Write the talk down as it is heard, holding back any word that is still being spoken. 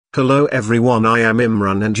Hello everyone, I am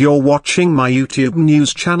Imran and you're watching my YouTube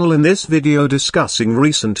news channel. In this video discussing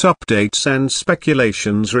recent updates and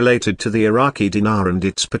speculations related to the Iraqi dinar and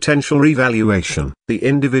its potential revaluation. The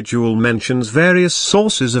individual mentions various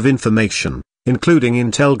sources of information, including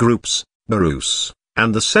Intel Group's, Barus,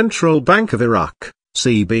 and the Central Bank of Iraq,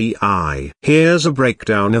 CBI. Here's a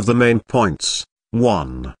breakdown of the main points.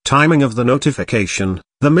 1. Timing of the notification.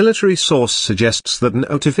 The military source suggests that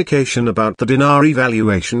notification about the dinar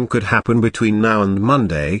evaluation could happen between now and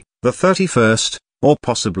Monday, the 31st, or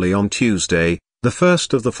possibly on Tuesday, the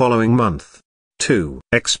 1st of the following month. 2.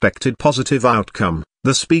 Expected positive outcome.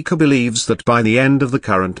 The speaker believes that by the end of the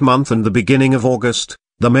current month and the beginning of August,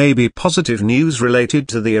 there may be positive news related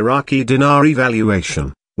to the Iraqi dinar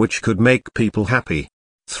evaluation, which could make people happy.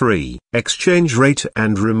 3. Exchange rate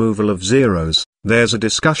and removal of zeros. There's a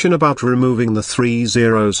discussion about removing the 3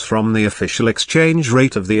 zeros from the official exchange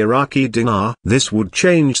rate of the Iraqi dinar. This would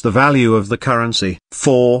change the value of the currency.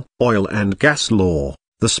 4. Oil and gas law.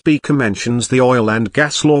 The speaker mentions the oil and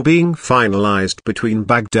gas law being finalized between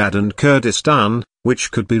Baghdad and Kurdistan,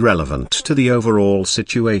 which could be relevant to the overall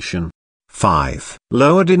situation. 5.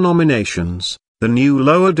 Lower denominations. The new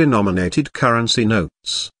lower denominated currency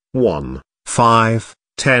notes, 1, 5,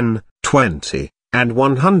 10, 20, and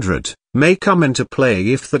 100, may come into play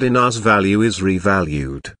if the dinar's value is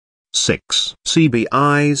revalued. 6.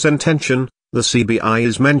 CBI's intention. The CBI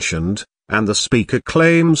is mentioned, and the speaker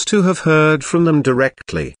claims to have heard from them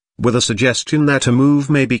directly, with a suggestion that a move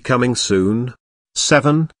may be coming soon.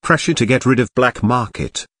 7. Pressure to get rid of black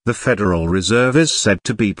market. The Federal Reserve is said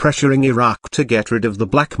to be pressuring Iraq to get rid of the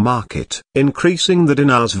black market. Increasing the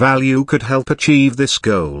dinar's value could help achieve this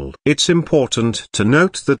goal. It's important to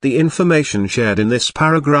note that the information shared in this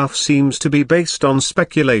paragraph seems to be based on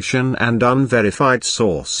speculation and unverified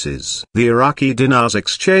sources. The Iraqi dinar's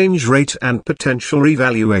exchange rate and potential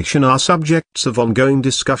revaluation are subjects of ongoing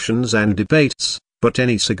discussions and debates, but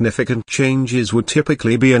any significant changes would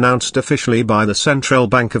typically be announced officially by the Central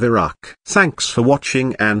Bank of Iraq. Thanks for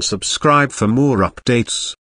watching and subscribe for more updates.